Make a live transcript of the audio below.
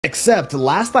Except,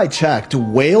 last I checked,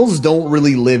 whales don't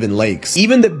really live in lakes.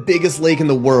 Even the biggest lake in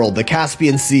the world, the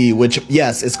Caspian Sea, which,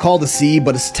 yes, it's called a sea,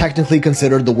 but it's technically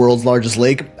considered the world's largest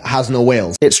lake, has no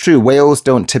whales. It's true, whales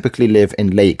don't typically live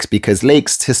in lakes because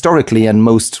lakes historically and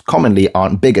most commonly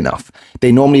aren't big enough.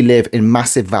 They normally live in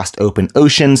massive, vast open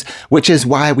oceans, which is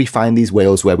why we find these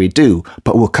whales where we do,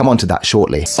 but we'll come on to that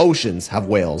shortly. Oceans have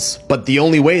whales, but the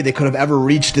only way they could have ever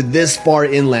reached this far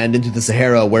inland into the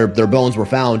Sahara where their bones were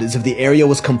found is if the area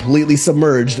was completely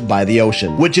submerged by the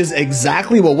ocean, which is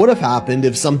exactly what would have happened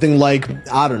if something like,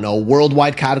 I don't know,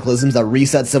 worldwide cataclysms that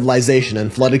reset civilization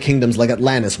and flooded kingdoms like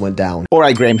Atlantis went down.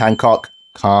 Alright, Graham Hancock,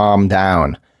 calm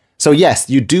down. So yes,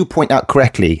 you do point out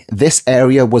correctly, this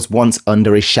area was once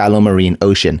under a shallow marine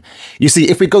ocean. You see,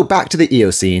 if we go back to the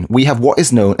Eocene, we have what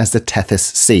is known as the Tethys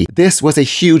Sea. This was a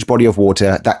huge body of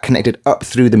water that connected up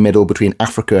through the middle between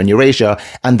Africa and Eurasia,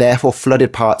 and therefore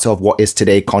flooded parts of what is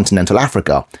today continental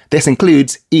Africa. This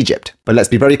includes Egypt. But let's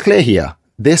be very clear here.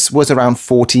 This was around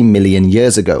 40 million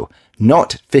years ago.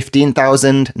 Not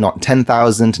 15,000, not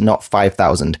 10,000, not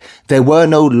 5,000. There were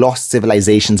no lost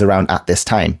civilizations around at this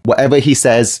time. Whatever he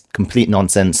says, complete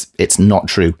nonsense. It's not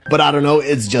true. But I don't know,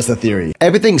 it's just a theory.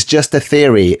 Everything's just a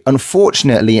theory.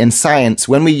 Unfortunately, in science,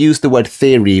 when we use the word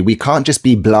theory, we can't just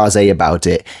be blasé about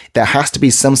it. There has to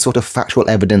be some sort of factual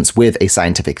evidence with a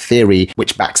scientific theory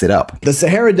which backs it up. The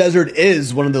Sahara Desert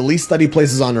is one of the least studied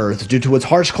places on Earth due to its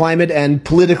harsh climate and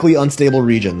politically unstable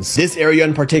regions. This area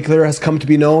in particular has come to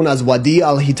be known as Wadi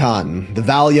al-Hitan, the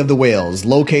Valley of the Whales,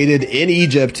 located in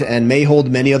Egypt and may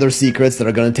hold many other secrets that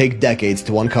are going to take decades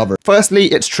to uncover. Firstly,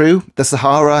 it's true, the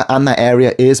Sahara and that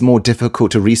area is more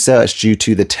difficult to research due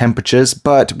to the temperatures,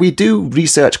 but we do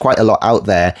research quite a lot out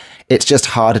there. It's just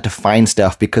harder to find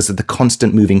stuff because of the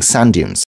constant moving sand dunes.